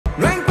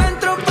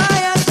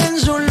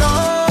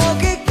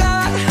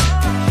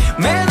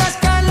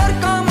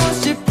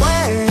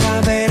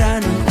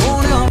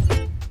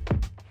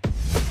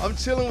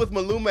with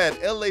Maluma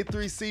at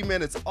LA3C,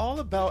 man. It's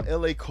all about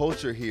LA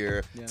culture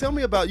here. Yeah. Tell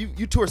me about,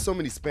 you tour so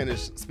many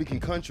Spanish-speaking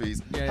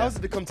countries. Yeah, How's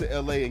it to come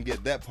to LA and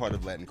get that part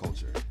of Latin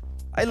culture?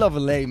 I love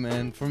LA,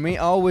 man. For me,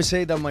 I always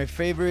say that my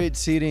favorite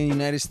city in the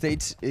United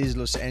States is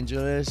Los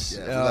Angeles.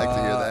 Yeah, we like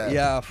to hear that.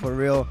 Yeah, for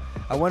real.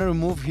 I wanted to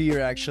move here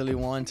actually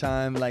one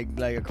time, like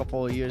a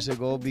couple of years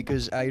ago,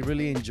 because I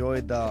really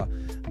enjoyed the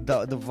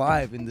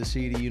vibe in the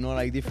city. You know,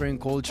 like different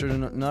culture,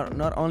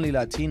 not only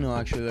Latino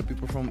actually, like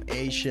people from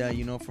Asia,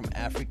 you know, from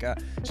Africa.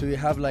 So you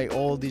have like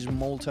all these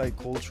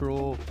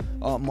multicultural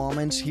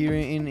moments here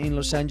in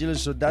Los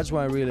Angeles. So that's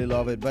why I really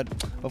love it. But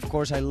of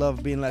course, I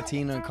love being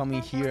Latino and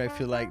coming here. I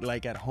feel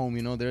like at home.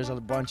 You know, there's a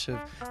bunch of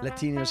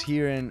Latinos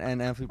here,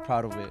 and I feel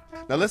proud of it.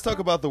 Now let's talk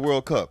about the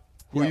World Cup.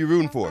 Who are you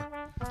rooting for?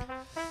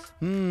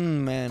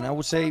 Man, I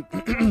would say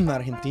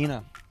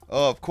Argentina.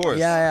 Oh, of course.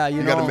 Yeah,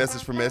 you got a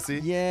message for Messi?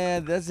 Yeah,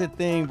 that's the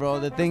thing, bro.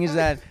 The thing is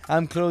that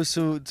I'm close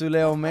to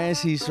Leo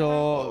Messi,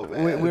 so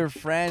we're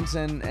friends,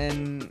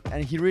 and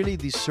he really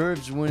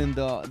deserves winning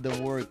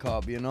the World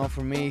Cup. You know,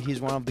 for me, he's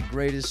one of the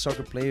greatest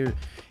soccer players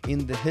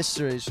in the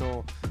history.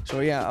 So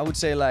yeah, I would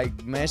say like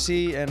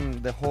Messi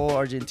and the whole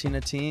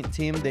Argentina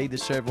team, they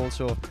deserve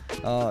also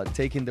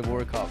taking the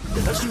World Cup.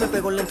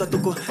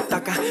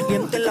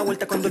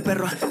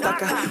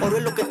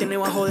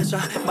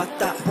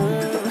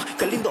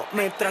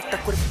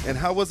 And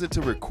how was it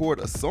to record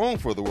a song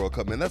for the World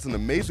Cup, man? That's an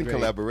amazing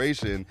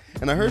collaboration.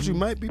 And I heard you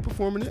might be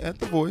performing it at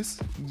The Voice.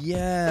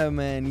 Yeah,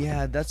 man.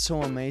 Yeah, that's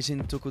so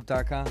amazing. Tukoh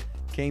Taka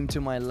came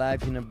to my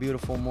life in a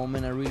beautiful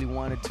moment. I really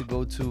wanted to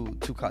go to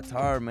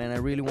Qatar, man. I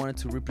really wanted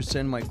to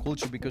represent my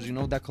culture because, you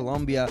know, the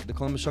Colombia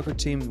soccer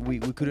team, we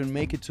couldn't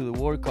make it to the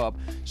World Cup.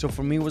 So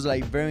for me, it was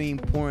like very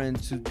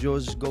important to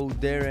just go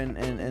there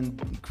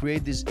and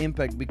create this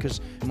impact because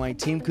my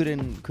team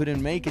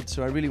couldn't make it.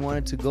 So I really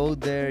wanted to go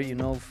there, you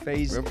know,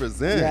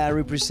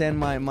 represent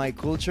my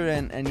culture.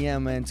 And yeah,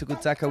 man, Tukoh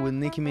Taka with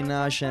Nicki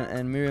Minaj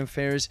and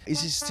Myriam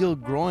is still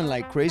growing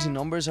like crazy.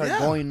 Numbers are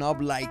going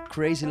up like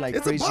crazy,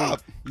 It's a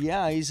pop.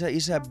 Yeah, it's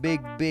a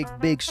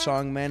big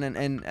song, man,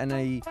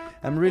 and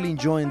I'm really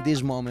enjoying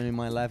this moment in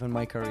my life and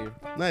my career.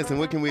 Nice. And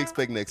what can we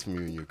expect next from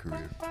you in your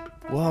career?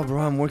 Well,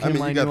 bro, I'm working on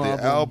my new album. You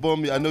got the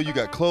album. I know you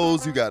got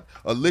clothes. You got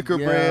a liquor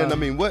brand. I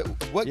mean, what can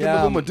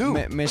Maluma do?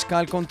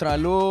 Mezcal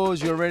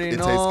Contraluz, you already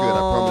know. It tastes good,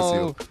 I promise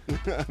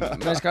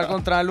you. Mezcal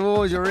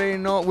Contraluz, you already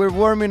know. We're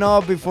warming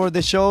up before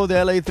the show, the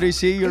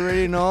LA3C, you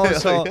already know.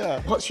 So,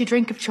 what's your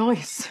drink of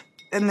choice?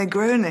 A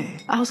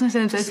Negroni. I was going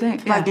to say the same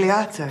thing.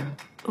 Magliato.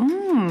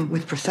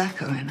 With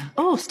Prosecco in it.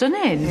 Oh,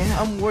 stunning.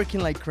 Yeah. I'm working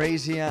like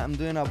crazy. I'm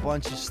doing a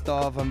bunch of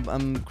stuff.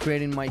 I'm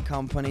creating my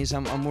companies.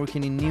 I'm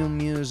working in new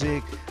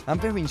music. I'm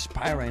very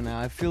inspired right now.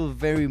 I feel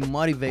very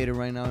motivated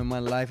right now in my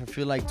life. I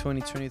feel like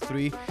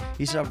 2023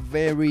 is a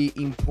very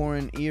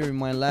important year in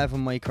my life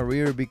and my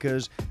career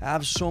because I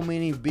have so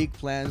many big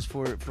plans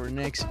for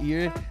next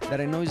year that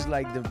I know it's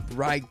like the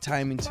right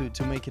timing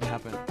to make it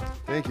happen.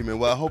 Thank you, man.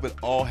 Well, I hope it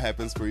all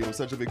happens for you. I'm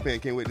such a big fan.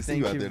 Can't wait to see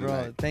you out there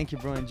tonight. Thank you,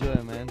 bro. Enjoy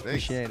it, man.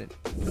 Thanks. Appreciate it.